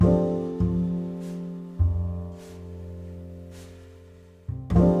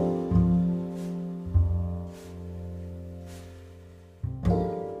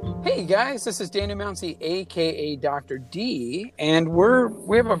guys, this is Daniel Mounsey, aka Dr. D, and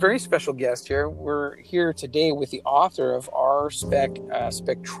we have a very special guest here. We're here today with the author of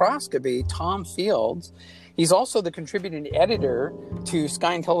Spectroscopy, Tom Fields. He's also the contributing editor to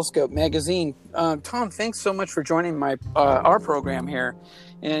Sky and Telescope magazine. Tom, thanks so much for joining our program here,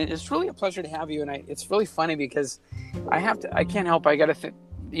 and it's really a pleasure to have you. And it's really funny because I can't help. I got to think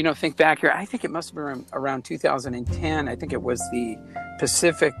back here. I think it must have been around 2010. I think it was the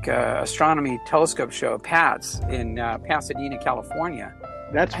Pacific Astronomy Telescope Show, PATS, in Pasadena, California.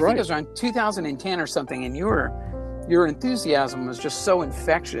 That's right. I think it was around 2010 or something, and your enthusiasm was just so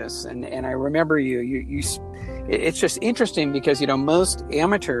infectious. And I remember you. It's just interesting because most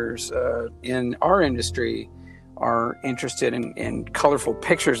amateurs in our industry are interested in colorful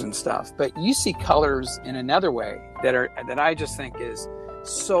pictures and stuff, but you see colors in another way that I just think is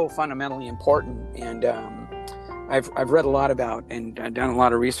so fundamentally important. And I've read a lot about and done a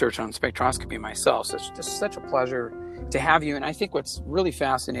lot of research on spectroscopy myself. So it's just such a pleasure to have you. And I think what's really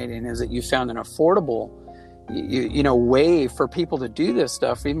fascinating is that you found an affordable, way for people to do this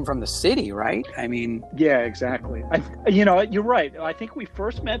stuff, even from the city, right? I mean, yeah, exactly. You're right. I think we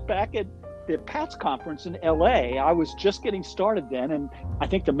first met back at the PATS conference in LA. I was just getting started then, and I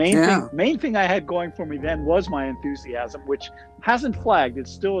think the main thing I had going for me then was my enthusiasm, which hasn't flagged.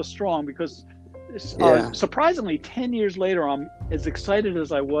 It's still as strong because surprisingly 10 years later I'm as excited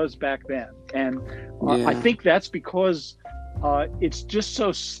as I was back then. And I think that's because it's just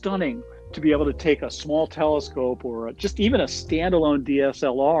so stunning to be able to take a small telescope or just even a standalone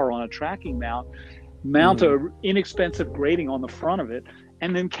DSLR on a tracking mount an inexpensive grating on the front of it,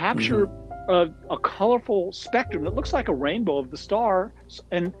 and then capture a colorful spectrum that looks like a rainbow of the stars,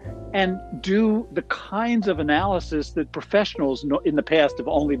 and do the kinds of analysis that professionals in the past have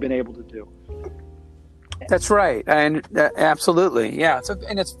only been able to do. That's right, and absolutely, yeah.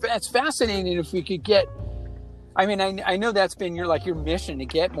 It's fascinating if we could get. I mean, I know that's been your mission to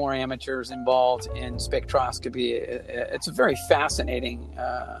get more amateurs involved in spectroscopy. It's a very fascinating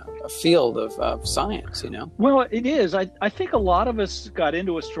field of science, Well, it is. I think a lot of us got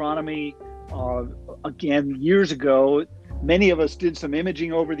into astronomy again years ago. Many of us did some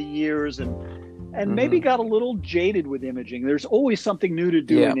imaging over the years and maybe got a little jaded with imaging. There's always something new to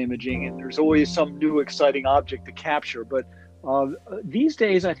do in imaging, and there's always some new exciting object to capture. But these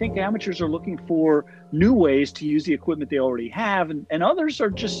days, I think amateurs are looking for new ways to use the equipment they already have, and others are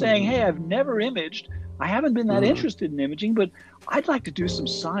just saying, hey, I've never imaged. I haven't been that interested in imaging, but I'd like to do some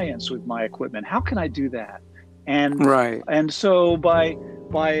science with my equipment. How can I do that? And so by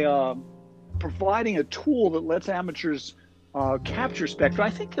providing a tool that lets amateurs capture spectra, I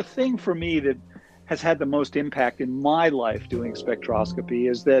think the thing for me that has had the most impact in my life doing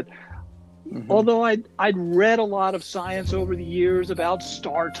spectroscopy is that although I'd read a lot of science over the years about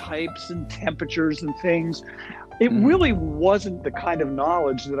star types and temperatures and things, it really wasn't the kind of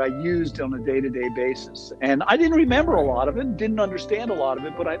knowledge that I used on a day-to-day basis. And I didn't remember a lot of it, didn't understand a lot of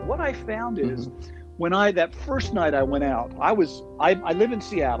it, but what I found is when that first night I went out, I live in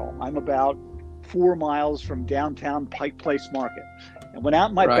Seattle. I'm about 4 miles from downtown Pike Place Market. I went out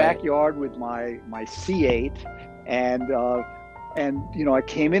in my backyard with my C8 and I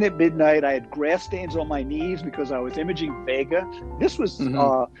came in at midnight. I had grass stains on my knees because I was imaging Vega. This was,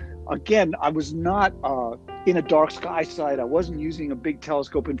 again, I was not in a dark sky site. I wasn't using a big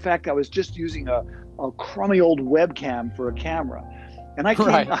telescope. In fact, I was just using a crummy old webcam for a camera. And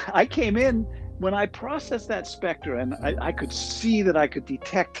I came in when I processed that spectra, and I could see that I could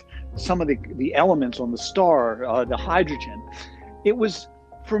detect some of the elements on the star, the hydrogen.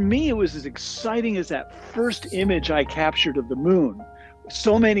 For me, it was as exciting as that first image I captured of the moon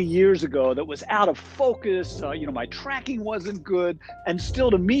so many years ago that was out of focus. My tracking wasn't good. And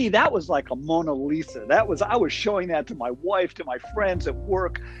still to me, that was like a Mona Lisa. I was showing that to my wife, to my friends at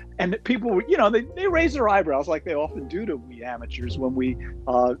work. And people were, they raise their eyebrows like they often do to we amateurs when we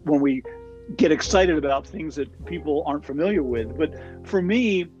get excited about things that people aren't familiar with. But for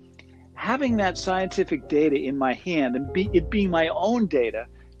me, having that scientific data in my hand and it being my own data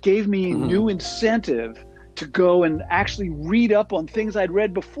gave me new incentive to go and actually read up on things I'd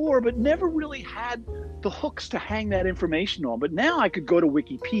read before, but never really had the hooks to hang that information on. But now I could go to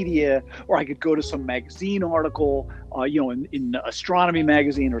Wikipedia, or I could go to some magazine article, in Astronomy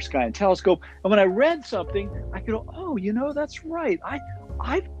Magazine or Sky and Telescope. And when I read something, I could go, oh, that's right.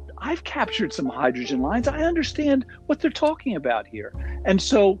 I've captured some hydrogen lines. I understand what they're talking about here. And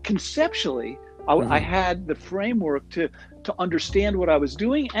so conceptually, I had the framework to understand what I was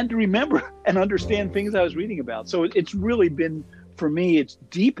doing and to remember and understand things I was reading about. So it's really been, for me, it's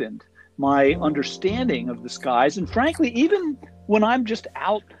deepened my understanding of the skies. And frankly, even when I'm just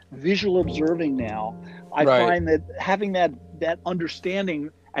out visual observing now, I Right. find that having that understanding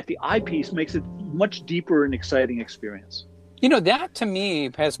at the eyepiece makes it much deeper and exciting experience. That to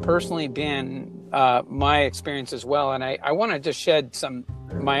me has personally been my experience as well. And I want to just shed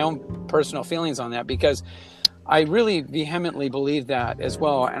my own personal feelings on that, because I really vehemently believe that as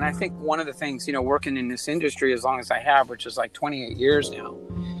well. And I think one of the things, working in this industry as long as I have, which is like 28 years now,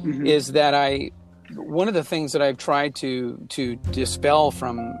 is that one of the things that I've tried to dispel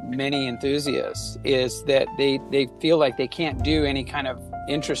from many enthusiasts is that they feel like they can't do any kind of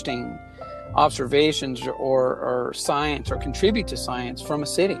interesting observations or science or contribute to science from a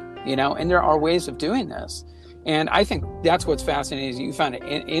city, and there are ways of doing this. And I think that's what's fascinating, is you found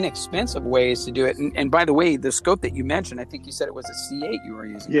inexpensive ways to do it. And by the way, the scope that you mentioned, I think you said it was a C8 you were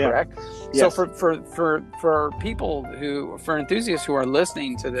using, correct? Yes. So for people for enthusiasts who are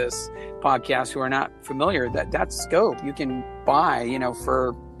listening to this podcast who are not familiar, that scope you can buy,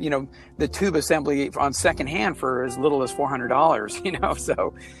 for the tube assembly on secondhand for as little as $400,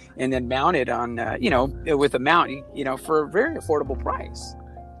 so, and then mounted on, with a mount, for a very affordable price.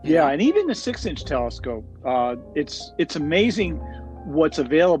 Yeah, and even the 6-inch telescope, it's amazing what's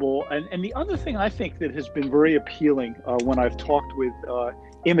available. And the other thing I think that has been very appealing when I've talked with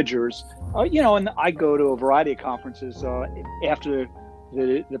imagers, and I go to a variety of conferences after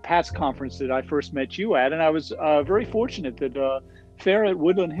the PATS conference that I first met you at, and I was very fortunate that Farah at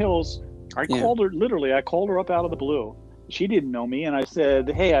Woodland Hills, I called her up out of the blue. She didn't know me, and I said,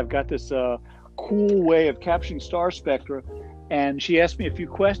 hey, I've got this cool way of capturing star spectra. And she asked me a few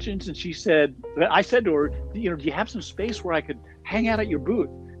questions, and I said to her, do you have some space where I could hang out at your booth?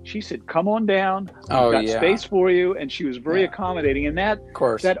 She said, come on down. I've got space for you. And she was very accommodating. And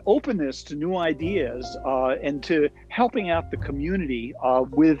that openness to new ideas and to helping out the community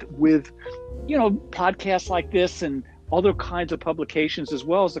with podcasts like this and other kinds of publications, as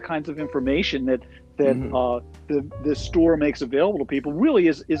well as the kinds of information that the store makes available to people, really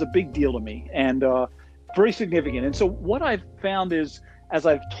is a big deal to me. And very significant. And so what I've found is, as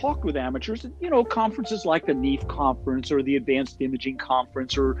I've talked with amateurs, conferences like the NEAF conference or the Advanced Imaging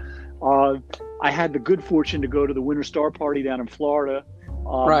Conference, or I had the good fortune to go to the Winter Star Party down in Florida.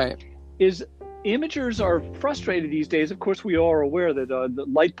 Is imagers are frustrated these days. Of course, we are aware that the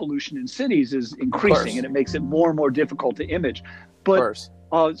light pollution in cities is increasing, and it makes it more and more difficult to image. But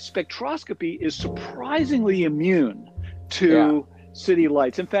spectroscopy is surprisingly immune to city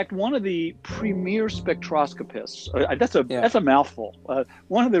lights. In fact, one of the premier spectroscopists, that's a mouthful,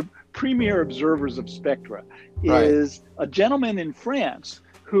 one of the premier observers of spectra is a gentleman in France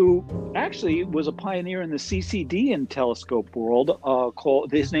who actually was a pioneer in the CCD and telescope world.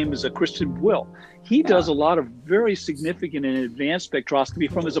 His name is Christian Bouil. He does a lot of very significant and advanced spectroscopy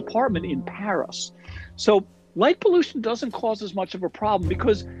from his apartment in Paris. So light pollution doesn't cause as much of a problem,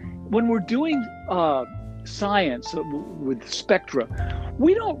 because when we're doing science with spectra,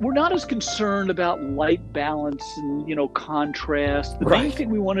 we're not as concerned about light balance and contrast. The main thing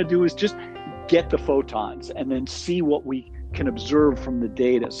we want to do is just get the photons and then see what we can observe from the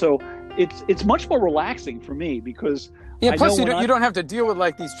data. So it's much more relaxing for me, because plus you don't have to deal with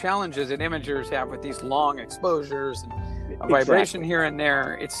like these challenges that imagers have with these long exposures and vibration here and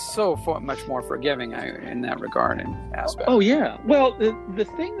there. It's so much more forgiving in that regard and aspect. Oh yeah. Well, the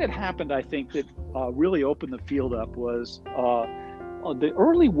thing that happened, I think, that really opened the field up was the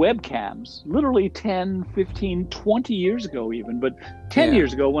early webcams, literally 10, 15, 20 years ago even, but 10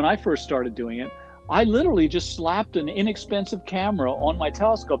 years ago when I first started doing it, I literally just slapped an inexpensive camera on my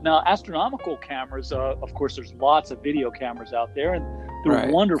telescope. Now, astronomical cameras, of course, there's lots of video cameras out there, and they're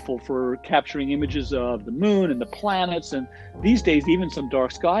wonderful for capturing images of the moon and the planets, and these days, even some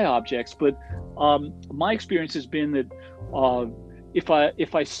dark sky objects. But my experience has been that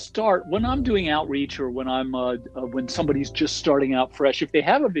if I start, when I'm doing outreach, or when I'm when somebody's just starting out fresh, if they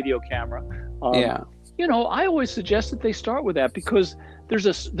have a video camera, I always suggest that they start with that, because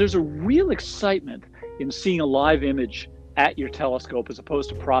there's a real excitement in seeing a live image at your telescope as opposed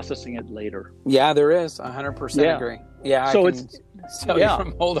to processing it later. Yeah, there is. 100% agree. Yeah, so I can tell you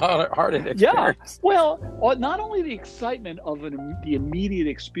from wholehearted experience. Yeah, well, not only the excitement of the immediate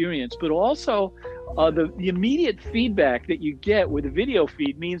experience, but also the immediate feedback that you get with a video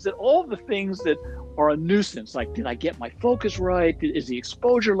feed means that all of the things that are a nuisance, like did I get my focus right? Is the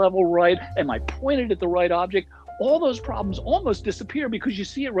exposure level right? Am I pointed at the right object? All those problems almost disappear because you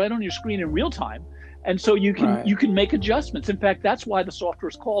see it right on your screen in real time. And so you can make adjustments. In fact, that's why the software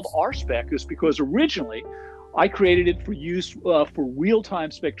is called RSpec, is because originally I created it for use for real-time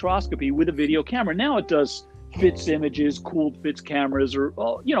spectroscopy with a video camera. Now it does FITS images, cooled FITS cameras, or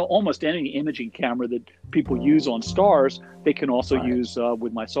almost any imaging camera that people use on stars, they can also use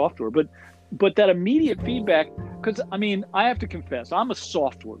with my software. But that immediate feedback, because I have to confess, I'm a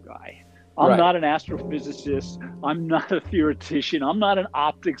software guy. I'm not an astrophysicist. I'm not a theoretician. I'm not an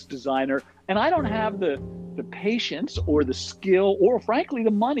optics designer, and I don't have the patience or the skill or, frankly, the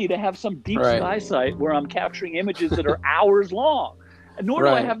money to have some deep sky site where I'm capturing images that are hours long. Nor do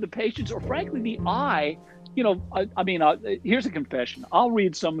I have the patience or, frankly, the eye. Here's a confession. I'll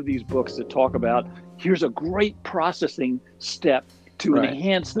read some of these books that talk about here's a great processing step to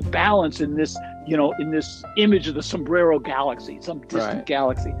enhance the balance in this, in this image of the Sombrero Galaxy, some distant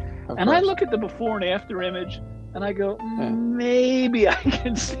galaxy. And I look at the before and after image, and I go, maybe I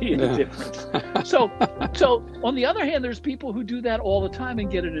can see a difference. So on the other hand, there's people who do that all the time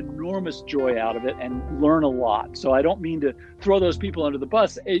and get an enormous joy out of it and learn a lot. So I don't mean to throw those people under the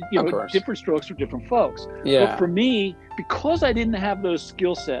bus. Different strokes for different folks. Yeah. But for me, because I didn't have those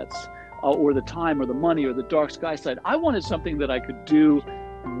skill sets or the time or the money or the dark sky side, I wanted something that I could do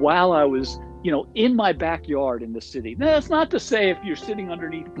while I was in my backyard in the city. Now, that's not to say if you're sitting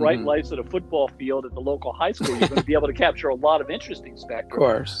underneath bright lights at a football field at the local high school, you're going to be able to capture a lot of interesting spectra. Of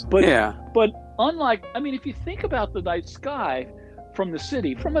course. But unlike, if you think about the night sky from the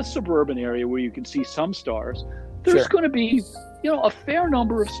city, from a suburban area where you can see some stars, there's going to be, a fair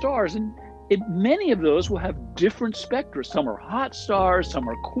number of stars. And many of those will have different spectra. Some are hot stars, some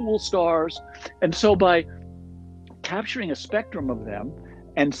are cool stars. And so by capturing a spectrum of them,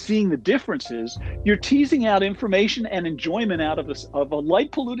 and seeing the differences, you're teasing out information and enjoyment out of a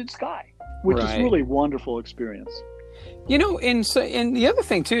light-polluted sky, which is really a wonderful experience. And the other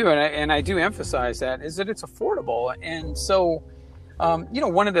thing too, and I do emphasize that, is that it's affordable. And so,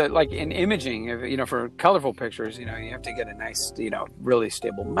 one of the, like in imaging, for colorful pictures, you have to get a nice, really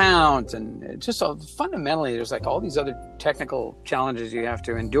stable mount, and just fundamentally, there's like all these other technical challenges you have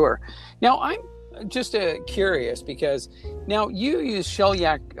to endure. Now, I'm just curious, because now you use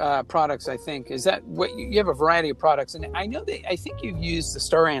Shellyak products. I think, is that what you have a variety of products, and I know that I think you've used the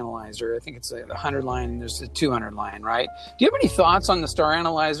Star Analyzer. I think it's the 100 line and there's the 200 line, right? Do you have any thoughts on the Star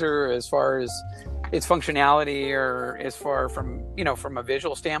Analyzer as far as its functionality, or as far from a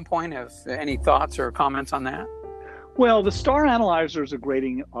visual standpoint? Have any thoughts or comments on that? Well, the Star Analyzer is a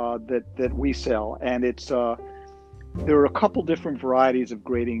grating that we sell, and it's there are a couple different varieties of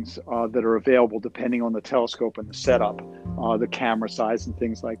gratings that are available depending on the telescope and the setup, the camera size and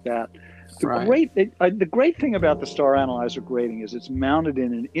things like that. The great thing about the Star Analyzer grating is it's mounted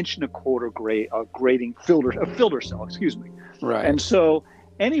in an 1.25" grating filter cell, Right. And so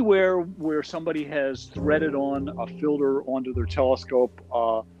anywhere where somebody has threaded on a filter onto their telescope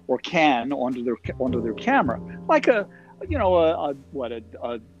or can onto their camera, like a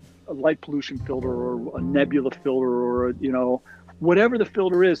light pollution filter or a nebula filter or whatever the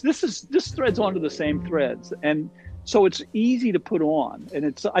filter is, this threads onto the same threads, and so it's easy to put on. And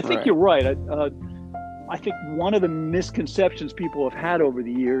I think you're right. I think one of the misconceptions people have had over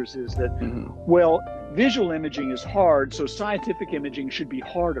the years is that visual imaging is hard, so scientific imaging should be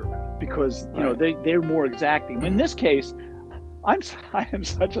harder because they're more exacting. In this case, I am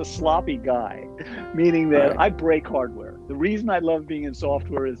such a sloppy guy, meaning that I break hardware. The reason I love being in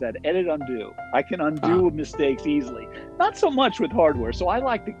software is that edit undo. I can undo mistakes easily. Not so much with hardware. So I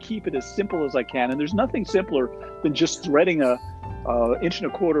like to keep it as simple as I can. And there's nothing simpler than just threading a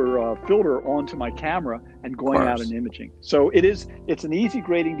 1.25" filter onto my camera and going out and imaging. So it's an easy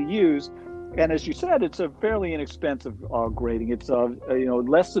grating to use. And as you said, it's a fairly inexpensive grating. It's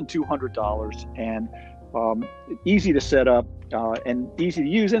less than $200 and easy to set up and easy to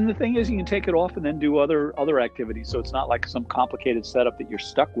use. And the thing is, you can take it off and then do other activities. So it's not like some complicated setup that you're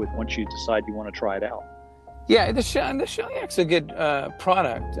stuck with once you decide you want to try it out. Yeah, the Shellyak's a good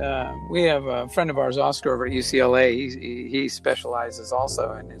product. We have a friend of ours, Oscar, over at UCLA. He specializes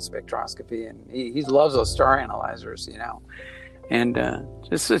also in spectroscopy, and he loves those Star Analyzers, And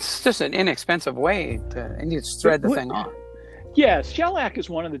it's just an inexpensive way and you just thread the thing on. Yes, Shellyak is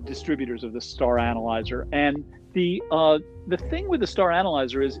one of the distributors of the Star Analyzer, and the thing with the Star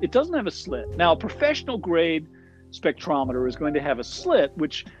Analyzer is it doesn't have a slit. Now, a professional grade spectrometer is going to have a slit,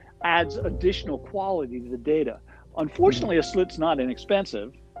 which adds additional quality to the data. Unfortunately, a slit's not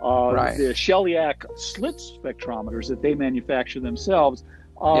inexpensive. The Shellyak slit spectrometers that they manufacture themselves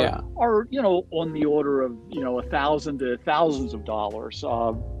are on the order of $1,000 to thousands of dollars.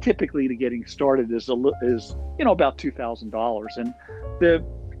 Typically, to getting started is about $2,000. And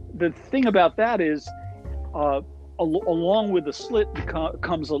the thing about that is, along with the slit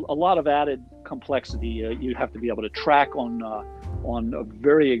comes a lot of added complexity. You have to be able to track on a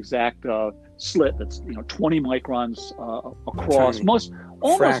very exact slit that's 20 microns across.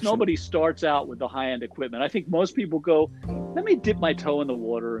 Almost nobody starts out with the high-end equipment. I think most people go, let me dip my toe in the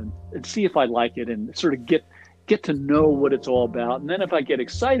water and see if I like it, and sort of get to know what it's all about. And then if I get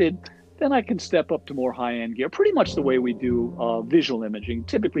excited, then I can step up to more high-end gear, pretty much the way we do visual imaging.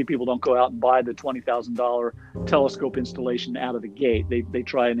 Typically, people don't go out and buy the $20,000 telescope installation out of the gate. They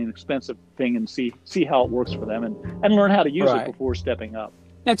try an inexpensive thing and see how it works for them, and learn how to use it before stepping up.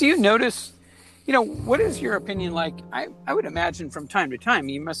 Now, do you notice, what is your opinion like? I would imagine from time to time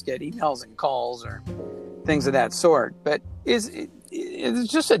you must get emails and calls or things of that sort, but is it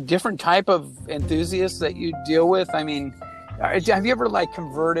just a different type of enthusiast that you deal with? I mean, have you ever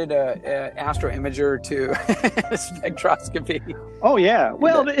converted a astro imager to spectroscopy? Oh yeah.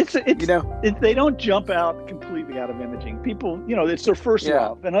 Well, they don't jump out completely out of imaging. People, it's their first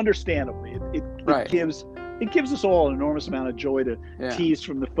love, and understandably, it gives us all an enormous amount of joy to tease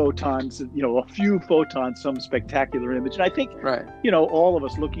from the photons. A few photons, some spectacular image, and I think all of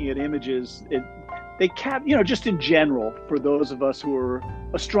us looking at images, just in general, for those of us who are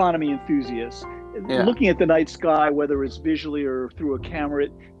astronomy enthusiasts. Looking at the night sky, whether it's visually or through a camera,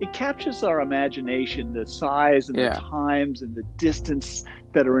 it captures our imagination, the size and the times and the distance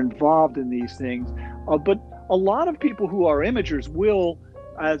that are involved in these things. But a lot of people who are imagers will,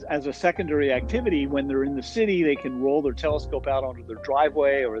 as a secondary activity, when they're in the city, they can roll their telescope out onto their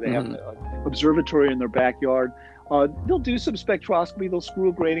driveway, or they have an observatory in their backyard. They'll do some spectroscopy. They'll screw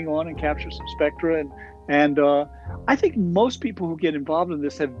a grating on and capture some spectra. And I think most people who get involved in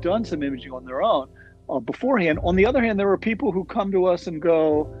this have done some imaging on their own beforehand. On the other hand, there are people who come to us and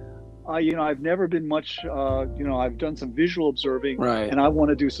go, I've never been much, I've done some visual observing, and I want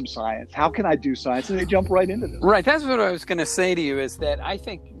to do some science. How can I do science? And they jump right into this. Right. That's what I was going to say to you, is that I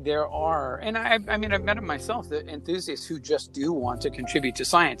think there are, and I've met them myself, the enthusiasts who just do want to contribute to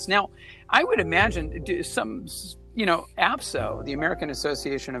science. Now, I would imagine some, APSO, the American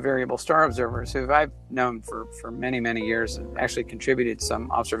Association of Variable Star Observers, who I've known for many, many years, and actually contributed some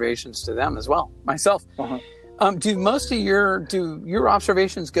observations to them as well, myself. Do most of your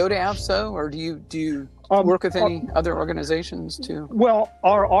observations go to APSO, or do you work with any other organizations too? Well,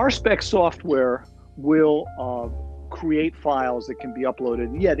 our RSpec software will create files that can be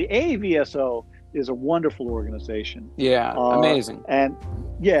uploaded. Yeah, the AAVSO is a wonderful organization. Yeah, amazing. And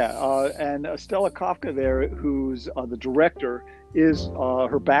Stella Kafka there, who's the director,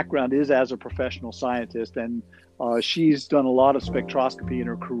 her background is as a professional scientist, and she's done a lot of spectroscopy in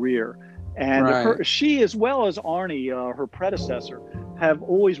her career. And she, as well as Arnie, her predecessor, have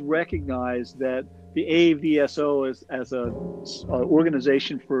always recognized that the AAVSO as a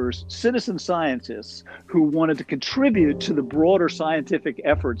organization for citizen scientists who wanted to contribute to the broader scientific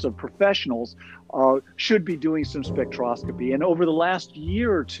efforts of professionals should be doing some spectroscopy. And over the last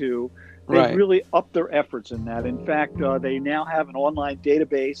year or two, they've really upped their efforts in that. In fact, they now have an online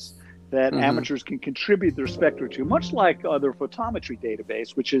database that amateurs can contribute their spectra to, much like their photometry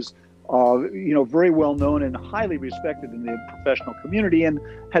database, which is very well known and highly respected in the professional community, and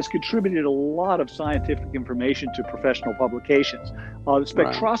has contributed a lot of scientific information to professional publications.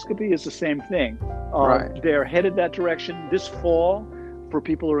 Spectroscopy is the same thing. They're headed that direction. This fall, for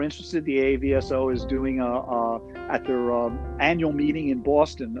people who are interested, the AAVSO is doing at their annual meeting in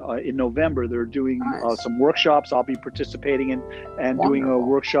Boston in November. They're doing some workshops. I'll be participating in and doing a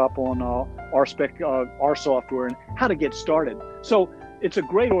workshop on RSpec, our software, and how to get started. So it's a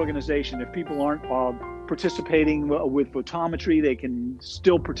great organization. If people aren't participating with photometry, they can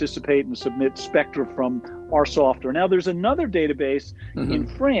still participate and submit spectra from our software. Now, there's another database in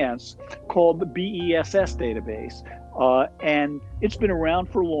France called the BESS database, and it's been around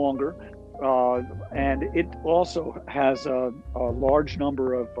for longer, and it also has a large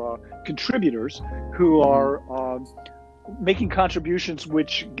number of contributors who are making contributions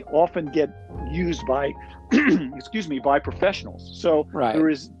which often get used by by professionals. So there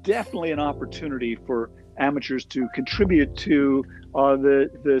is definitely an opportunity for amateurs to contribute to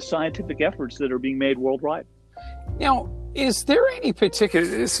the scientific efforts that are being made worldwide. Now, is there any particular,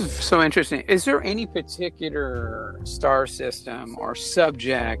 this is so interesting, is there any particular star system or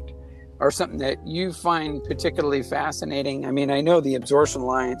subject or something that you find particularly fascinating? I mean, I know the absorption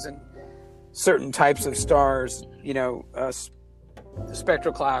lines and certain types of stars,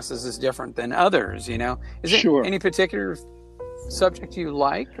 spectral classes is different than others, Is there any particular subject you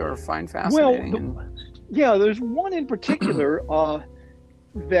like or find fascinating? Well, there's one in particular.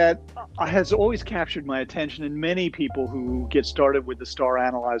 that has always captured my attention, and many people who get started with the star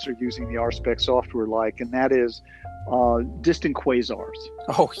analyzer using the RSpec software like, and that is distant quasars.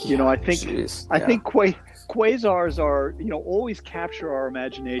 Oh, yeah. You know, I think Jeez. I think quasars are, you know, always capture our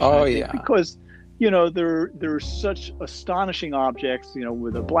imagination. Oh, yeah. Because, you know, they're such astonishing objects, you know,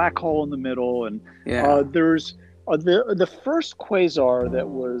 with a black hole in the middle, and Yeah. there's the first quasar that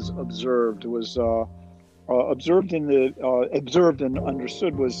was observed was observed and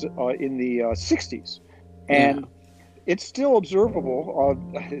understood was in the 60s, and it's still observable.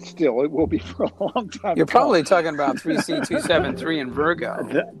 It will be for a long time. You're probably talking about 3C273 in Virgo.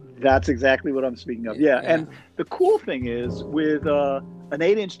 That's exactly what I'm speaking of. Yeah. And the cool thing is, with an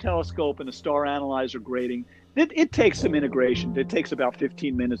 8-inch telescope and a star analyzer grating, it takes some integration. It takes about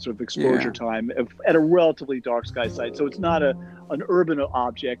 15 minutes of exposure time at a relatively dark sky site. So it's not an urban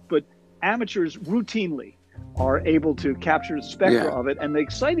object, but amateurs routinely are able to capture the spectra of it. And the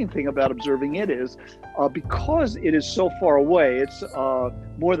exciting thing about observing it is, because it is so far away, it's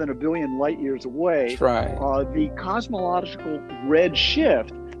more than 1 billion light years away. That's right. The cosmological red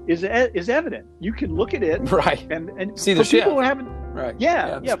shift is evident. You can look at it, right, and see the shift. People who haven't, right,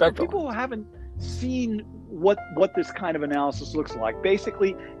 for people who haven't seen what this kind of analysis looks like,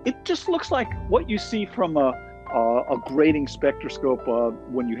 basically, it just looks like what you see from a grating spectroscope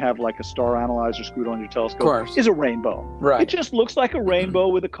when you have like a star analyzer screwed on your telescope is a rainbow. Right. It just looks like a rainbow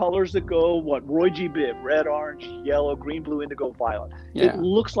with the colors that go, Roy G. Biv, red, orange, yellow, green, blue, indigo, violet. Yeah. It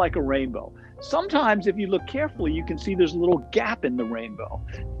looks like a rainbow. Sometimes if you look carefully, you can see there's a little gap in the rainbow.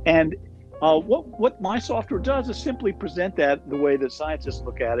 And what my software does is simply present that the way that scientists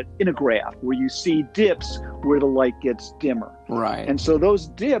look at it in a graph, where you see dips where the light gets dimmer. Right. And so those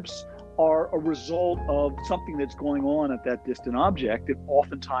dips are a result of something that's going on at that distant object. And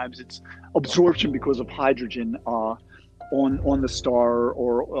oftentimes it's absorption because of hydrogen on the star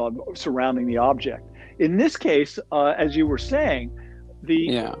or surrounding the object. In this case, as you were saying,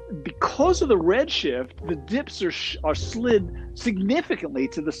 because of the redshift, the dips are slid significantly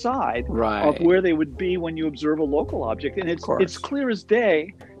to the side of where they would be when you observe a local object. And it's clear as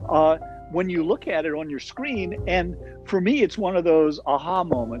day when you look at it on your screen. And for me, it's one of those aha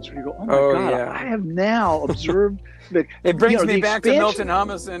moments where you go, oh my God, I have now observed that. It brings me back to Milton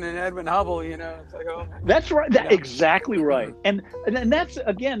Humason and Edwin Hubble, you know. It's like, oh. That's right. Exactly right. And that's,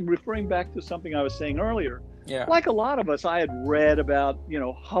 again, referring back to something I was saying earlier. Yeah. Like a lot of us, I had read about, you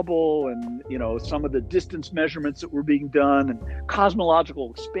know, Hubble and, you know, some of the distance measurements that were being done, and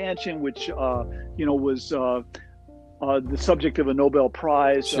cosmological expansion, which, you know, was the subject of a Nobel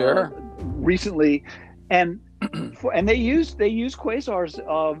Prize recently. And they use quasars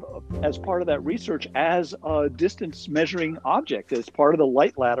as part of that research as a distance measuring object, as part of the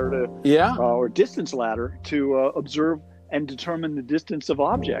light ladder or distance ladder to observe and determine the distance of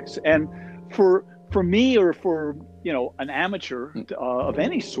objects. And for me, or for, you know, an amateur of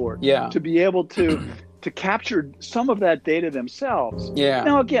any sort, to be able to capture some of that data themselves. Yeah.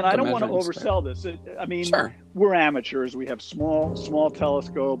 Now, again, I don't want to oversell this. I mean, we're amateurs. We have small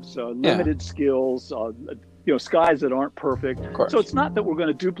telescopes, limited skills, you know, skies that aren't perfect. So it's not that we're going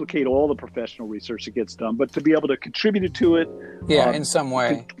to duplicate all the professional research that gets done, but to be able to contribute to it. In some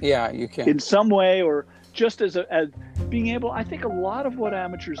way. You can. In some way, or just as being able, I think a lot of what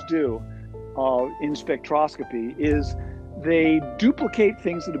amateurs do in spectroscopy is they duplicate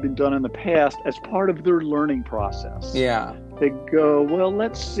things that have been done in the past as part of their learning process. Yeah. They go, well,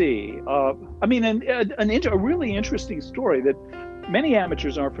 let's see. I mean, a really interesting story that many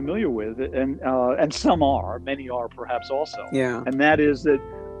amateurs aren't familiar with, and some are, many are perhaps also. Yeah. And that is that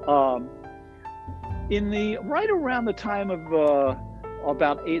right around the time of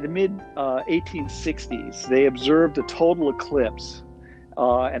about the mid 1860s, they observed a total eclipse,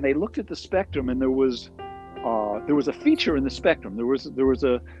 and they looked at the spectrum, and there was a feature in the spectrum. There was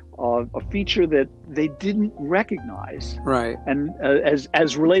a feature that they didn't recognize, right? And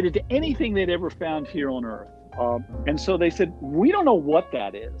as related to anything they'd ever found here on Earth. And so they said, we don't know what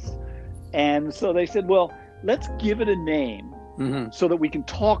that is. And so they said, well, let's give it a name so that we can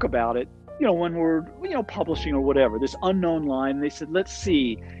talk about it, you know, when we're, you know, publishing or whatever, this unknown line. They said, let's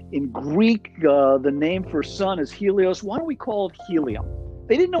see, in Greek, the name for sun is Helios. Why don't we call it helium?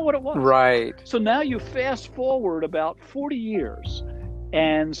 They didn't know what it was. Right. So now you fast forward about 40 years,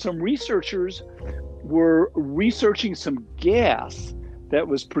 and some researchers were researching some gas that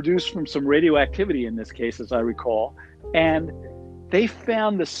was produced from some radioactivity in this case, as I recall, and they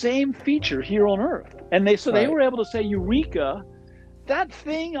found the same feature here on Earth. And they were able to say, Eureka, that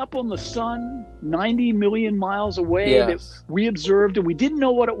thing up on the sun 90 million miles away that Yes. we observed and we didn't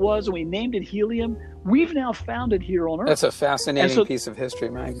know what it was and we named it helium, we've now found it here on Earth. That's a fascinating so piece of history,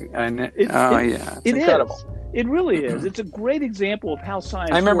 Mike. it's Incredible. It really is. It's a great example of how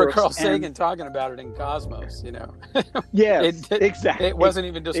science I remember works. Carl Sagan talking about it in Cosmos, Yes, exactly. It wasn't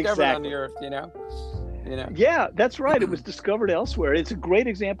even discovered on Exactly. the Earth, Yeah, that's right. It was discovered elsewhere. It's a great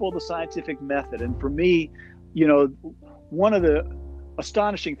example of the scientific method. And for me, one of the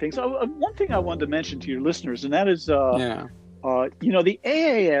astonishing things, one thing I wanted to mention to your listeners, and that is, the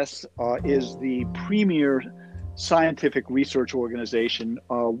AAS is the premier scientific research organization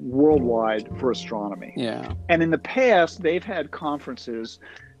worldwide for astronomy. Yeah. And in the past, they've had conferences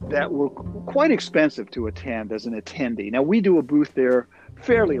that were quite expensive to attend as an attendee. Now, we do a booth there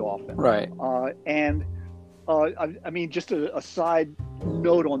fairly often. Right. I mean, just a side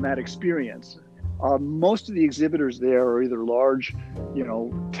note on that experience. Most of the exhibitors there are either large,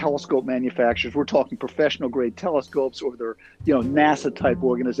 telescope manufacturers. We're talking professional grade telescopes, or they're, NASA type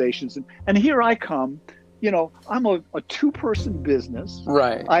organizations. And here I come. I'm a two-person business.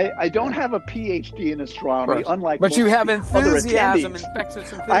 Right. I don't have a PhD in astronomy, Right. unlike But you have other enthusiasm, attendees.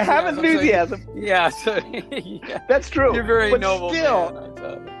 infectious enthusiasm. I have enthusiasm. Yeah. That's true. You're very but noble, still, man, I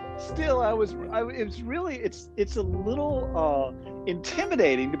tell you. Still, it's a little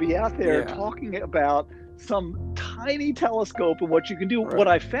intimidating to be out there Yeah. talking about some tiny telescope and what you can do. Right. What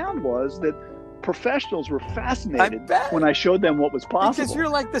I found was that professionals were fascinated bet. when I showed them what was possible. Because you're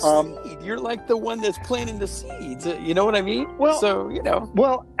like the seed. You're like the one that's planting the seeds. You know what I mean? Well, so,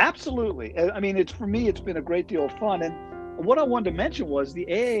 Well, absolutely. I mean, for me, it's been a great deal of fun. And what I wanted to mention was the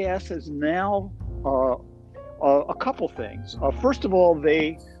AAS has now a couple things. First of all,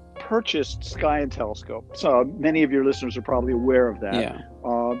 they purchased Sky and Telescope. So many of your listeners are probably aware of that.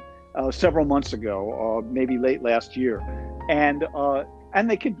 Yeah. Several months ago, maybe late last year, and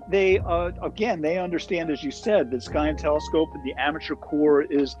they understand, as you said, that Sky and Telescope and the Amateur Corps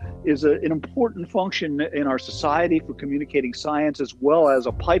is an important function in our society for communicating science, as well as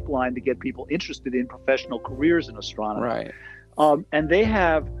a pipeline to get people interested in professional careers in astronomy. Right. And they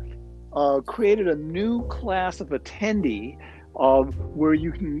have created a new class of attendee where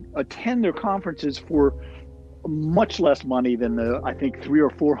you can attend their conferences for much less money than I think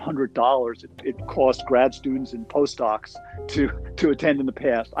 $300 or $400 it cost grad students and postdocs to attend in the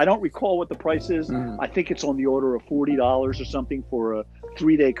past. I don't recall what the price is. I think it's on the order of $40 or something for a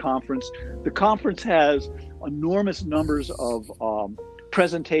 3-day conference. The conference has enormous numbers of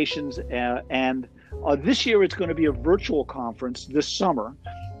presentations, and this year it's going to be a virtual conference this summer.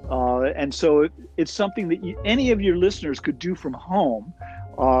 And so it's something that any of your listeners could do from home.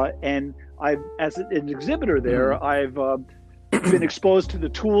 And as an exhibitor there, I've been exposed to the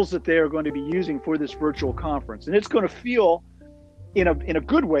tools that they are going to be using for this virtual conference. And it's going to feel, in a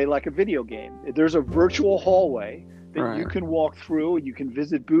good way, like a video game. There's a virtual hallway that you can walk through. You can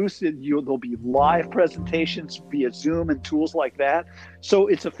visit booths. There'll be live presentations via Zoom and tools like that. So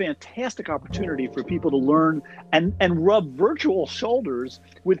it's a fantastic opportunity for people to learn and rub virtual shoulders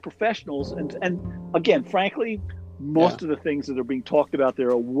with professionals. And again, frankly, most of the things that are being talked about there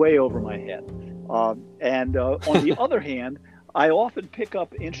are way over my head. On the other hand, I often pick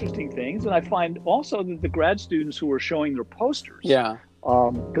up interesting things, and I find also that the grad students who are showing their posters,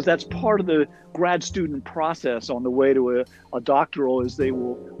 because that's part of the grad student process on the way to a doctoral, is they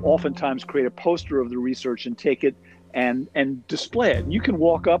will oftentimes create a poster of the research and take it and display it. You can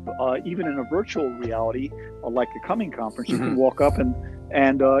walk up, even in a virtual reality, like a coming conference, you can walk up and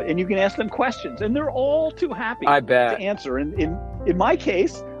you can ask them questions, and they're all too happy to answer. And in my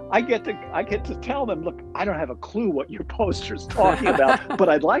case, I get to tell them, look, I don't have a clue what your poster's talking about, but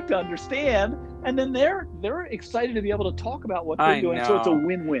I'd like to understand. And then they're excited to be able to talk about what they're doing. So it's a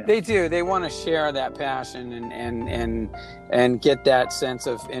win-win. They do. They want to share that passion and get that sense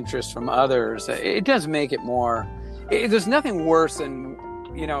of interest from others. It does make it more. There's nothing worse than,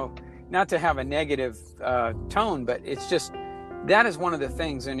 not to have a negative tone, but it's just, that is one of the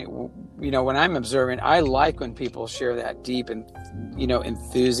things. And when I'm observing, I like when people share that deep and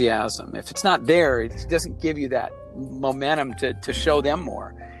enthusiasm. If it's not there, it doesn't give you that momentum to show them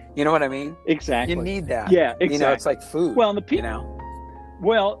more. You know what I mean? Exactly. You need that. Yeah, exactly. It's like food. Well,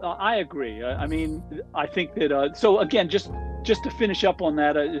 Well, I agree. I mean, I think that. So again, just to finish up on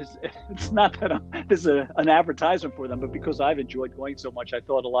that, it's not that this is an advertisement for them, but because I've enjoyed going so much, I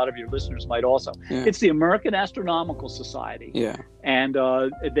thought a lot of your listeners might also. Yeah. It's the American Astronomical Society. Yeah. And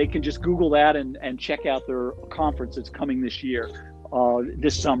they can just Google that and check out their conference that's coming this year.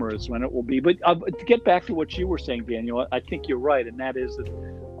 This summer is when it will be. But to get back to what you were saying, Daniel, I think you're right, and that is that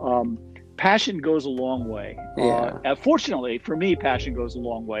passion goes a long way. Fortunately for me, passion goes a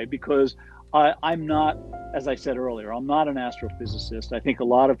long way because I'm not, as I said earlier, I'm not an astrophysicist. I think a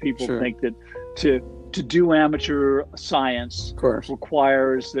lot of people think that to do amateur science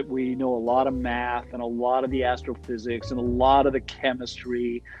requires that we know a lot of math and a lot of the astrophysics and a lot of the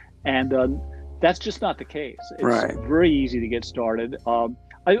chemistry, and that's just not the case. It's very easy to get started.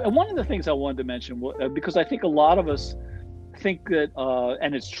 One of the things I wanted to mention, because I think a lot of us think that,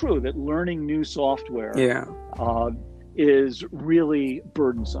 and it's true, that learning new software is really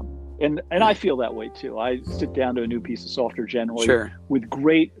burdensome. And I feel that way too. I sit down to a new piece of software generally with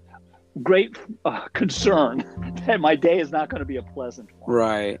great concern that my day is not going to be a pleasant one.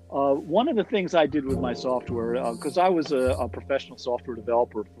 Right. One of the things I did with my software, because I was a professional software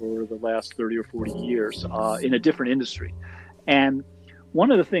developer for the last 30 or 40 years in a different industry. And one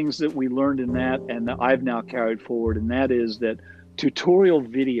of the things that we learned in that, and that I've now carried forward, and that is that tutorial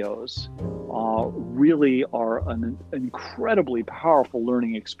videos really are an incredibly powerful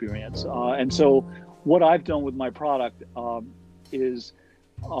learning experience. And so what I've done with my product is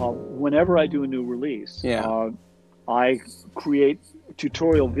whenever I do a new release, I create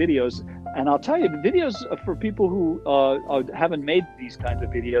tutorial videos. And I'll tell you, the videos for people who haven't made these kinds of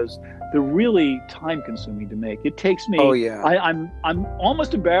videos, they're really time consuming to make. It takes me, I'm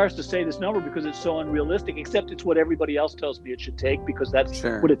almost embarrassed to say this number because it's so unrealistic, except it's what everybody else tells me it should take, because that's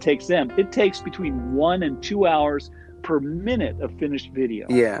what it takes them. It takes between 1 and 2 hours per minute of finished video.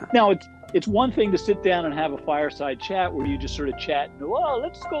 Now it's one thing to sit down and have a fireside chat where you just sort of chat and go, oh,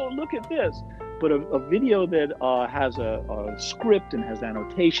 let's go look at this. But a video that has a script and has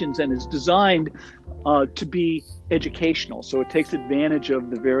annotations and is designed to be educational. So it takes advantage of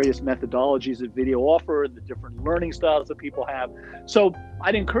the various methodologies that video offer and the different learning styles that people have. So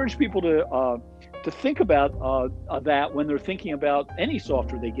I'd encourage people to think about that when they're thinking about any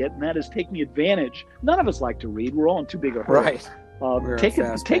software they get, and that is taking advantage. None of us like to read. We're all in too big a hurry. Take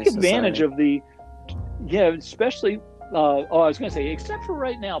advantage of the, especially, I was going to say, except for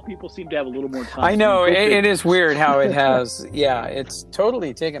right now, people seem to have a little more time. I know, it is weird how it has, it's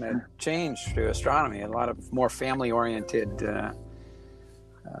totally taken a change to astronomy. A lot of more family-oriented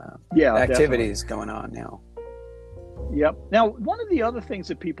activities going on now. Yep. Now, one of the other things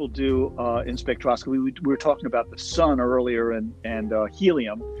that people do in spectroscopy, we were talking about the sun earlier and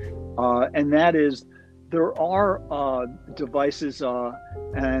helium, and that is there are devices,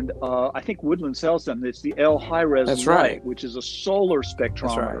 and I think Woodland sells them. It's the L-High-Res Light, which is a solar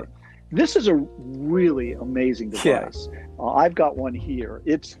spectrometer. This is a really amazing device. I've got one here.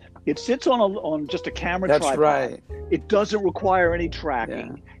 It sits on just a camera tripod. It doesn't require any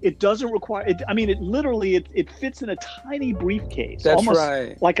tracking. It doesn't require it. I mean, it fits in a tiny briefcase.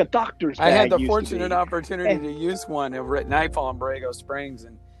 Almost like a doctor's bag. I had the fortunate opportunity to use one over at Nightfall in Borrego Springs,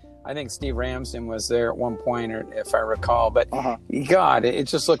 and I think Steve Ramsden was there at one point, or if I recall. But God, it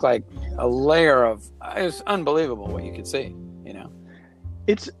just looked like a layer of. It was unbelievable what you could see.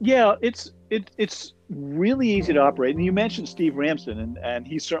 It's really easy to operate. And you mentioned Steve Ramsden, and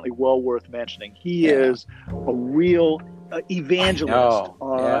he's certainly well worth mentioning. He is a real evangelist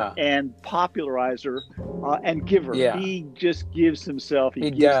and popularizer and giver. He just gives himself.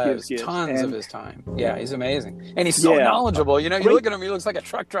 He gives tons of his time. He's amazing, and he's so knowledgeable. You look at him; he looks like a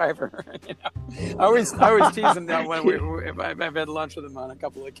truck driver. I always tease him that when I've had lunch with him on a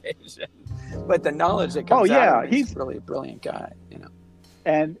couple of occasions. But the knowledge that comes out of him, he's really a brilliant guy.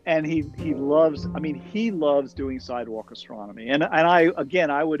 And he loves doing sidewalk astronomy. And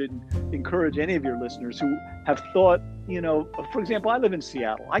I would encourage any of your listeners who have thought, for example, I live in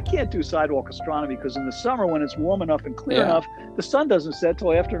Seattle. I can't do sidewalk astronomy because in the summer when it's warm enough and clear enough, the sun doesn't set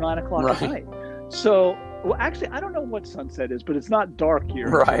till after 9 o'clock at night. So, actually, I don't know what sunset is, but it's not dark here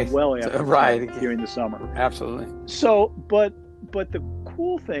until well after during the summer. Absolutely. So, but the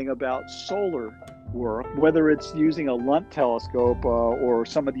cool thing about solar work, whether it's using a Lunt telescope or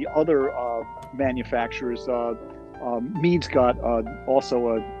some of the other manufacturers. Meade's got also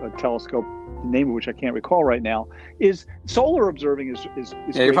a telescope, the name of which I can't recall right now. Is solar observing is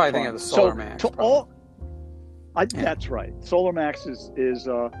you're probably thinking of the Solar Max. That's right. Solar Max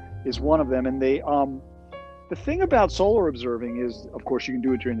is one of them, and they the thing about solar observing is, of course, you can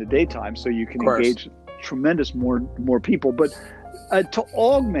do it during the daytime, so you can engage tremendous more people, but to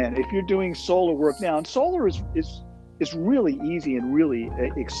augment, if you're doing solar work now, and solar is really easy and really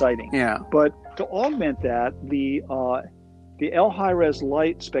exciting. But to augment that, the L-High-Res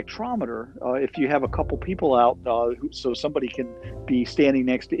Light spectrometer, if you have a couple people out, so somebody can be standing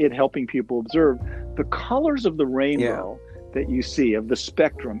next to it helping people observe, the colors of the rainbow that you see, of the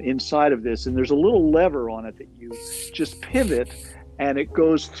spectrum inside of this, and there's a little lever on it that you just pivot, and it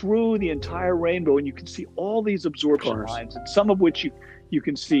goes through the entire rainbow, and you can see all these absorption lines, and some of which you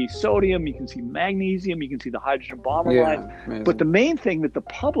can see sodium, you can see magnesium, you can see the hydrogen bond lines. Amazing. But the main thing that the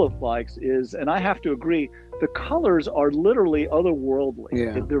public likes is, and I have to agree, the colors are literally otherworldly.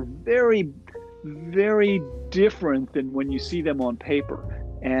 Yeah. They're very, very different than when you see them on paper.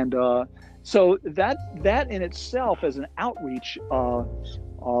 And so that in itself as an outreach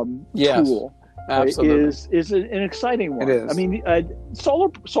Yes. tool Absolutely. is an exciting one. It is. I mean,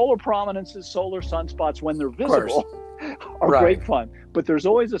 solar prominences, solar sunspots, when they're visible, are Right. great fun. But there's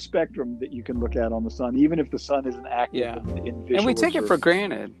always a spectrum that you can look at on the sun, even if the sun isn't active Yeah. in visual And we take it for observation.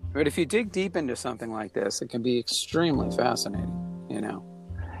 granted, but if you dig deep into something like this, it can be extremely fascinating, you know.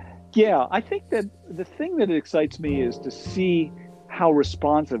 Yeah, I think that the thing that excites me is to see how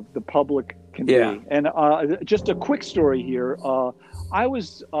responsive the public can Yeah. be. And just a quick story here. I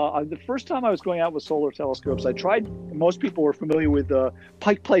was the first time I was going out with solar telescopes, I tried. Most people are familiar with the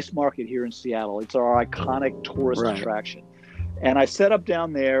Pike Place Market here in Seattle. It's our iconic tourist Right. attraction. And I set up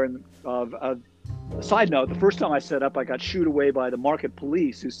down there. And side note, the first time I set up, I got shooed away by the market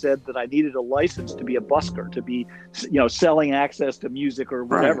police, who said that I needed a license to be a busker, to be, selling access to music or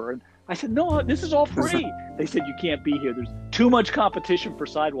whatever. Right. And I said, no, this is all free. They said, you can't be here. There's too much competition for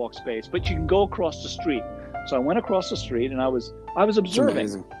sidewalk space, but you can go across the street. So I went across the street, and I was It's observing,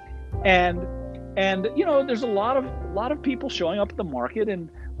 amazing. and there's a lot of people showing up at the market, and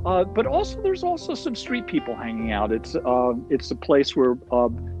but there's also some street people hanging out. It's a place where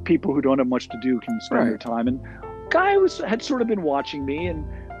people who don't have much to do can spend their Right. time. And guy had sort of been watching me,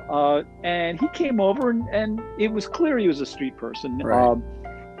 and he came over, and it was clear he was a street person. Right.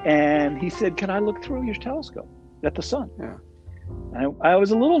 And he said, "Can I look through your telescope at the sun?" Yeah. And I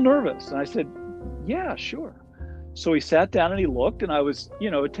was a little nervous, and I said, "Yeah, sure." So he sat down and he looked, and I was,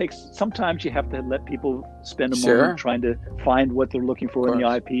 sometimes you have to let people spend a Sure. moment trying to find what they're looking for in the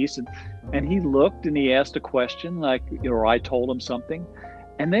course. eyepiece. And he looked, and he asked a question, or I told him something.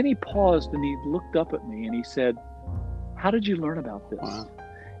 And then he paused, and he looked up at me, and he said, "How did you learn about this?" Wow.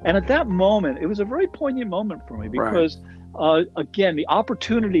 And at that moment, it was a very poignant moment for me, because again, the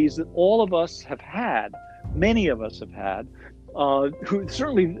opportunities that all of us have had, many of us have had, who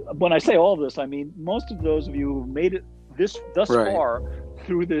certainly, when I say all of this, I mean most of those of you who've made it thus Right. far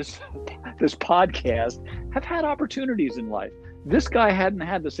through this podcast have had opportunities in life. This guy hadn't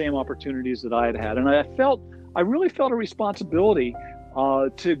had the same opportunities that I had had, and I really felt a responsibility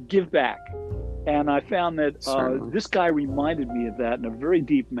to give back. And I found that Certainly. this guy reminded me of that in a very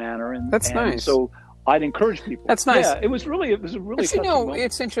deep manner. And That's and nice. So I'd encourage people. That's nice. Yeah, it was a really But touching moment.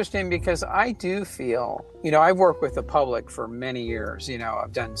 it's interesting because I do feel, I've worked with the public for many years.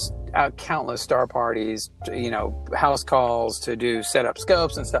 I've done countless star parties, house calls to do set up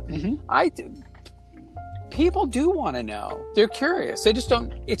scopes and stuff. Mm-hmm. People do want to know. They're curious. They just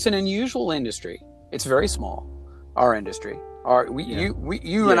don't. It's an unusual industry. It's very small. Our industry.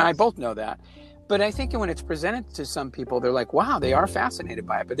 You and I both know that. But I think when it's presented to some people, they're like, wow, they are fascinated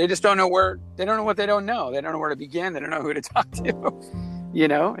by it, but they just don't know they don't know what they don't know. They don't know where to begin. They don't know who to talk to.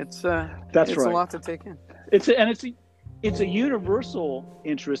 It's That's it's right. a lot to take in. It's a universal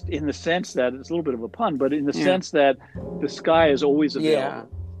interest in the sense that it's a little bit of a pun, but in the sense that the sky is always available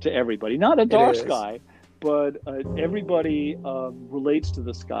to everybody. Not a dark sky, but everybody relates to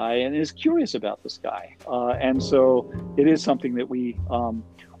the sky and is curious about the sky. And so it is something that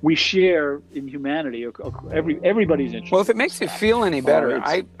we share in humanity. Everybody's interested. Well, if it makes you feel any better,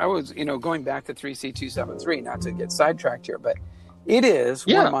 it's- I was, going back to 3C273, not to get sidetracked here, but it is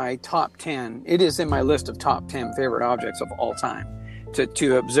one of my top 10. It is in my list of top 10 favorite objects of all time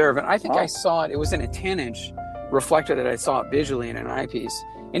to observe. And I think I saw it. It was in a 10-inch reflector that I saw it visually in an eyepiece.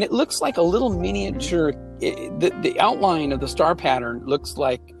 And it looks like a little miniature, the outline of the star pattern looks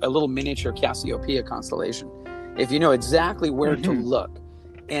like a little miniature Cassiopeia constellation. If you know exactly where to look.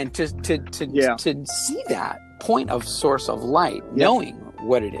 And to see that point of source of light, knowing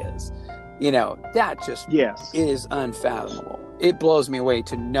what it is, that just is unfathomable. It blows me away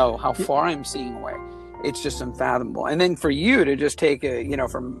to know how far I'm seeing away. It's just unfathomable. And then for you to just take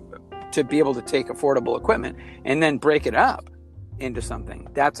to be able to take affordable equipment and then break it up into something,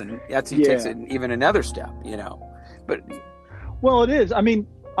 takes it even another step, But well, it is. I mean,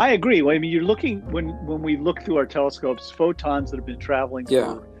 I agree. I mean, you're looking when we look through our telescopes, photons that have been traveling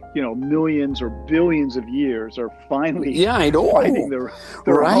for millions or billions of years are finally finding their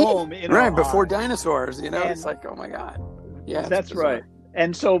home in our before eyes. dinosaurs. It's like, oh my God, that's right.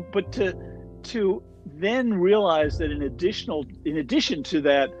 And so, but to then realize that in addition to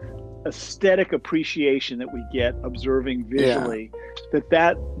that aesthetic appreciation that we get observing visually,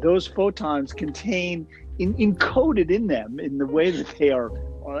 that those photons contain encoded in them in the way that they are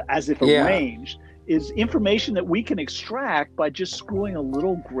as if arranged is information that we can extract by just screwing a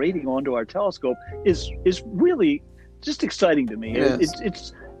little grating onto our telescope is really just exciting to me.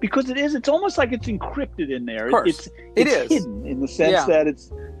 It's because it's almost like it's encrypted in there. It's hidden in the sense that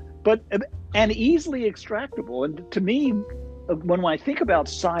and easily extractable. And to me, when I think about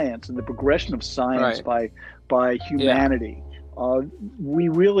science and the progression of science by humanity, we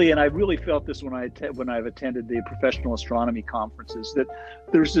really, and I really felt this when I've attended the professional astronomy conferences, that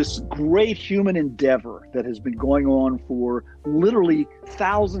there's this great human endeavor that has been going on for literally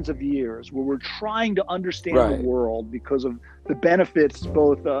thousands of years, where we're trying to understand the world because of the benefits,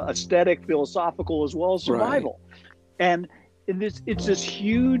 both aesthetic, philosophical, as well as survival. And it's this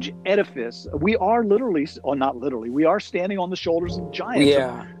huge edifice. We are literally, or not literally, we are standing on the shoulders of giants.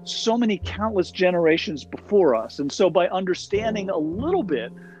 Of so many countless generations before us. And so by understanding a little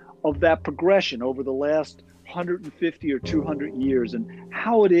bit of that progression over the last 150 or 200 years and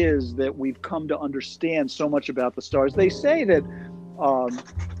how it is that we've come to understand so much about the stars, they say that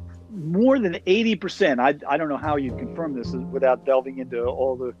more than 80%, I don't know how you confirm this without delving into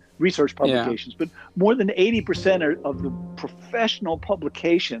all the research publications, but more than 80% of the professional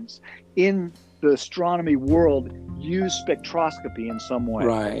publications in the astronomy world use spectroscopy in some way.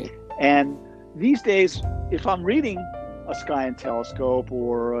 Right. And these days, if I'm reading a Sky and Telescope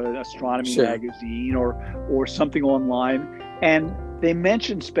or an astronomy magazine or something online, and they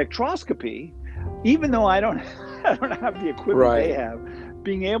mention spectroscopy, even though I don't have the equipment they have,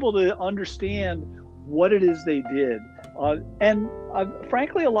 being able to understand what it is they did. And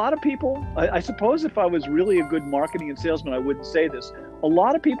frankly, a lot of people, I suppose if I was really a good marketing and salesman, I wouldn't say this. A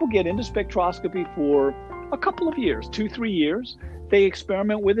lot of people get into spectroscopy for a couple of years, 2-3 years. They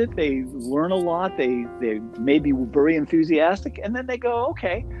experiment with it. They learn a lot. They may be very enthusiastic. And then they go,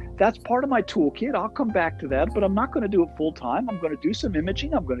 okay, that's part of my toolkit. I'll come back to that, but I'm not going to do it full time. I'm going to do some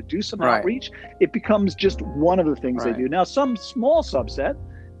imaging. I'm going to do some outreach. It becomes just one of the things they do. Now, some small subset,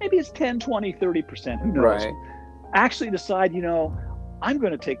 maybe it's 10, 20, 30%, who knows, actually decide, I'm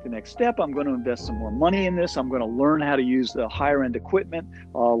going to take the next step. I'm going to invest some more money in this. I'm going to learn how to use the higher end equipment,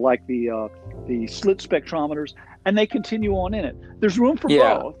 like the slit spectrometers, and they continue on in it. There's room for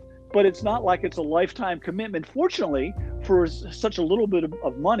both, but it's not like it's a lifetime commitment. Fortunately, for such a little bit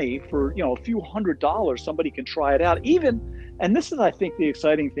of money, for a few $100s, somebody can try it out. And this is, I think, the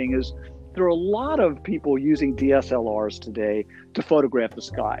exciting thing is there are a lot of people using DSLRs today to photograph the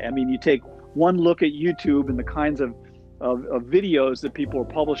sky. I mean, you take one look at YouTube and the kinds of videos that people are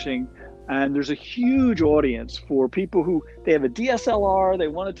publishing, and there's a huge audience for people who they have a DSLR, they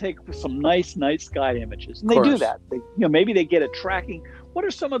want to take some nice night sky images, and they do that. Maybe they get a tracking. What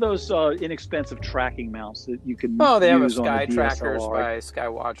are some of those inexpensive tracking mounts that you can use on a DSLR? They have a Sky Trackers by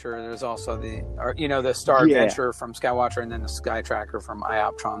Skywatcher. There's also the Star Adventure from Skywatcher, and then the Sky Tracker from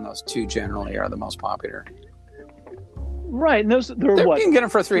Ioptron. Those two generally are the most popular. Right, and they're what? You can get them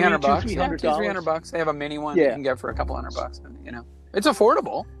for $300. $300. They have a mini one you can get for a couple $100. It's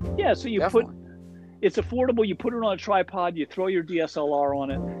affordable. Yeah, so it's affordable. You put it on a tripod, you throw your DSLR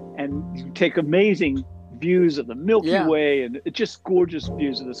on it, and you take amazing views of the Milky Way, and it's just gorgeous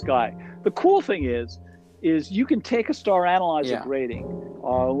views of the sky. The cool thing is you can take a star analyzer grating.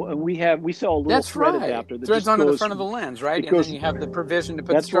 And we sell a little thread adapter that threads just onto goes the front of the lens, right? And then you have the provision to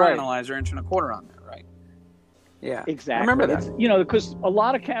put the star analyzer 1.25 inches on there, right? Yeah, exactly. I remember that. Because a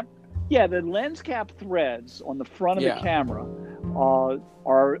lot of the lens cap threads on the front of the camera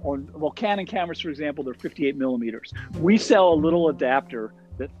are on, Canon cameras, for example, they're 58 millimeters. We sell a little adapter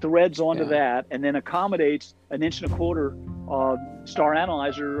that threads onto that and then accommodates 1.25 inch star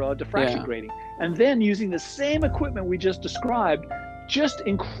analyzer diffraction grating. And then using the same equipment we just described, just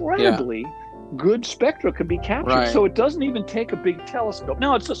incredibly good spectra can be captured. Right. So it doesn't even take a big telescope.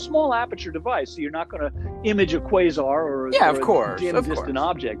 Now, it's a small aperture device, so you're not going to image a quasar or a dim distant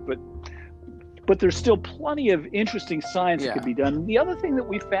object, but there's still plenty of interesting science that could be done. The other thing that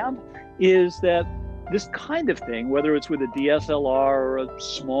we found is that this kind of thing, whether it's with a DSLR or a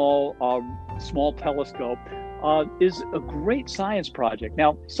small telescope, is a great science project.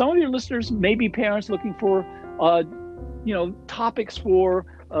 Now, some of your listeners may be parents looking for, topics for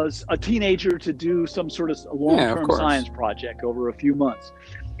a teenager to do some sort of long-term science project over a few months.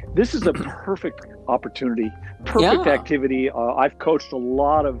 This is a perfect opportunity, perfect activity. I've coached a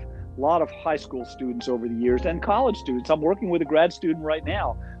lot of high school students over the years and college students. I'm working with a grad student right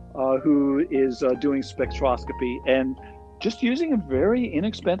now who is doing spectroscopy and just using a very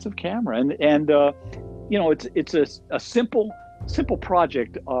inexpensive camera. And it's a simple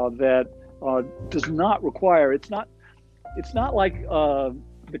project that does not require. It's not like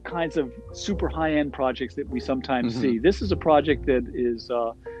the kinds of super high-end projects that we sometimes Mm-hmm. see. This is a project that is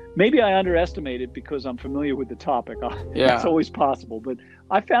maybe I underestimate it because I'm familiar with the topic. Yeah. It's always possible, but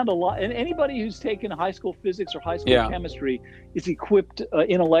I found a lot. And anybody who's taken high school physics or high school Yeah. chemistry is equipped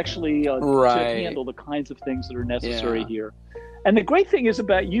intellectually Right. to handle the kinds of things that are necessary Yeah. here. And the great thing is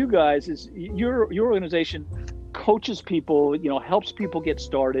about you guys is your organization coaches people, helps people get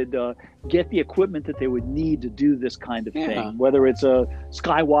started, get the equipment that they would need to do this kind of Yeah. thing, whether it's a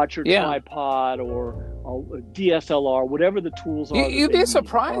Skywatcher Yeah. tripod or a DSLR, whatever the tools are. You'd that they be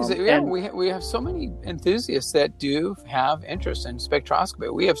surprised. need. Yeah, we have so many enthusiasts that do have interest in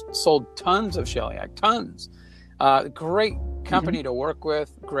spectroscopy. We have sold tons of Shellyak, tons. Great company to work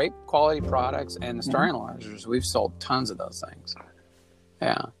with, great quality products, and the star analyzers. We've sold tons of those things.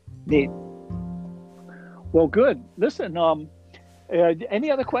 Yeah. Neat. Well, good. Listen, any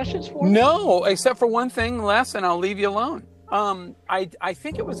other questions for me? No, except for one thing, Les, and I'll leave you alone. I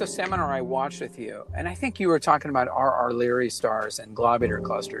think it was a seminar I watched with you, and I think you were talking about R.R. Leary stars and globular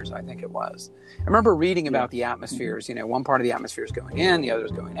clusters. I think it was. I remember reading about the atmospheres. One part of the atmosphere is going in, the other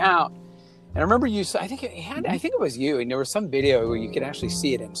is going out. And I remember you. I think it was you, and there was some video where you could actually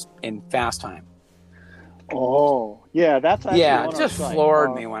see it in fast time. Oh, yeah, that's actually Yeah, on it our just site.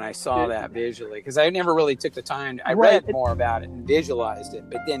 floored me when I saw that visually, because I never really took the time. I read more about it and visualized it,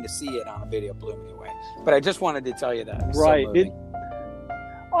 but then to see it on a video blew me away. But I just wanted to tell you that. It was so moving.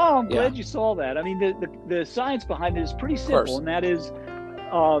 I'm glad you saw that. I mean, the science behind it is pretty simple, and that is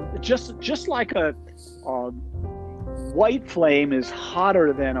just like a white flame is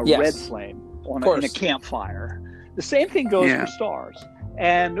hotter than a red flame in a campfire. The same thing goes for stars.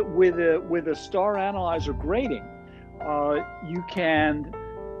 And with a star analyzer grating, you can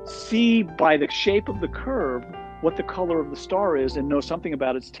see by the shape of the curve what the color of the star is and know something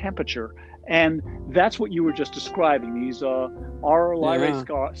about its temperature. And that's what you were just describing. These R.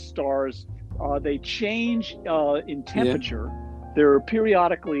 Lyrae stars, they change in temperature. They're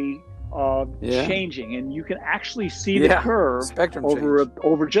periodically changing, and you can actually see the curve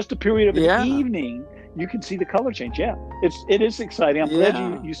over just a period of an evening. You can see the color change. Yeah, it is exciting. I'm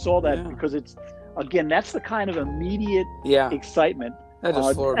glad you saw that because it's, again, that's the kind of immediate excitement. That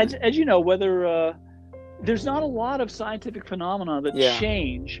just floored me. As you know, whether there's not a lot of scientific phenomena that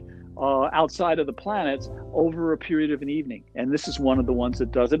change outside of the planets over a period of an evening, and this is one of the ones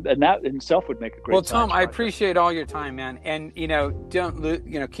that does it, and that in itself would make a great. Well, Tom, I appreciate all your time, man, and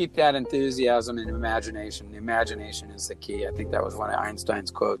don't keep that enthusiasm and imagination. Imagination is the key. I think that was one of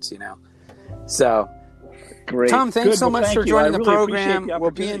Einstein's quotes. So. Great. Tom, thanks so much for joining the program. The we'll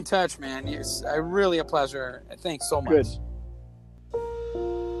be in touch, man. It's really a pleasure. Thanks so much. Good.